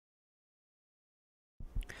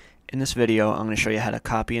In this video, I'm going to show you how to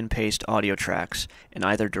copy and paste audio tracks in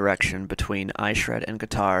either direction between iShred and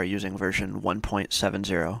guitar using version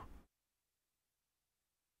 1.70.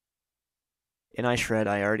 In iShred,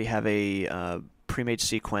 I already have a pre-made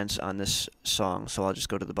sequence on this song, so I'll just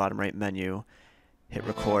go to the bottom right menu, hit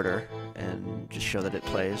recorder, and just show that it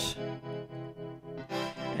plays.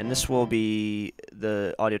 And this will be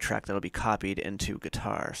the audio track that will be copied into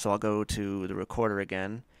guitar. So I'll go to the recorder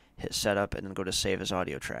again, hit setup, and then go to save as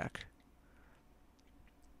audio track.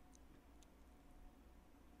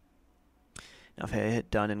 Now if I hit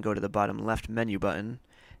done and go to the bottom left menu button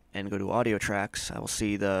and go to audio tracks, I will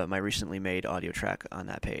see my recently made audio track on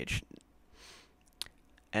that page.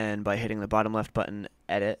 And by hitting the bottom left button,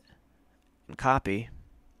 edit, and copy,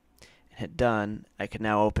 and hit done, I can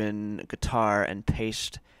now open guitar and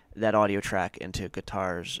paste that audio track into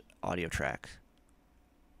guitar's audio track.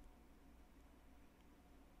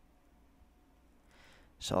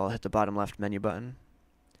 So I'll hit the bottom left menu button,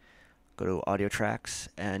 go to audio tracks,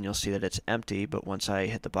 and you'll see that it's empty, but once I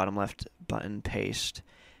hit the bottom left button, paste,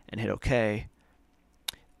 and hit OK,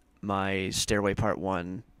 my Stairway Part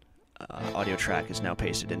 1 audio track is now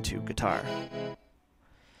pasted into guitar.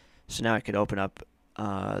 So now I could open up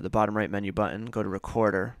the bottom right menu button, go to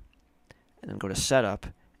recorder, and then go to setup,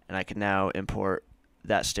 and I can now import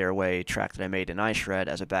that Stairway track that I made in iShred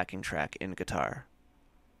as a backing track in guitar.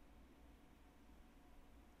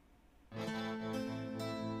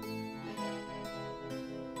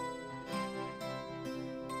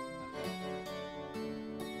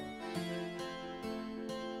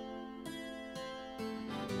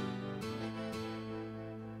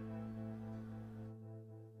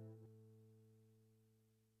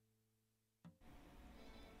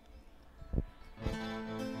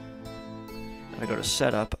 If I go to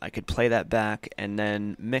setup, I could play that back and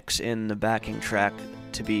then mix in the backing track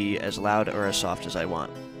to be as loud or as soft as I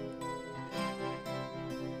want.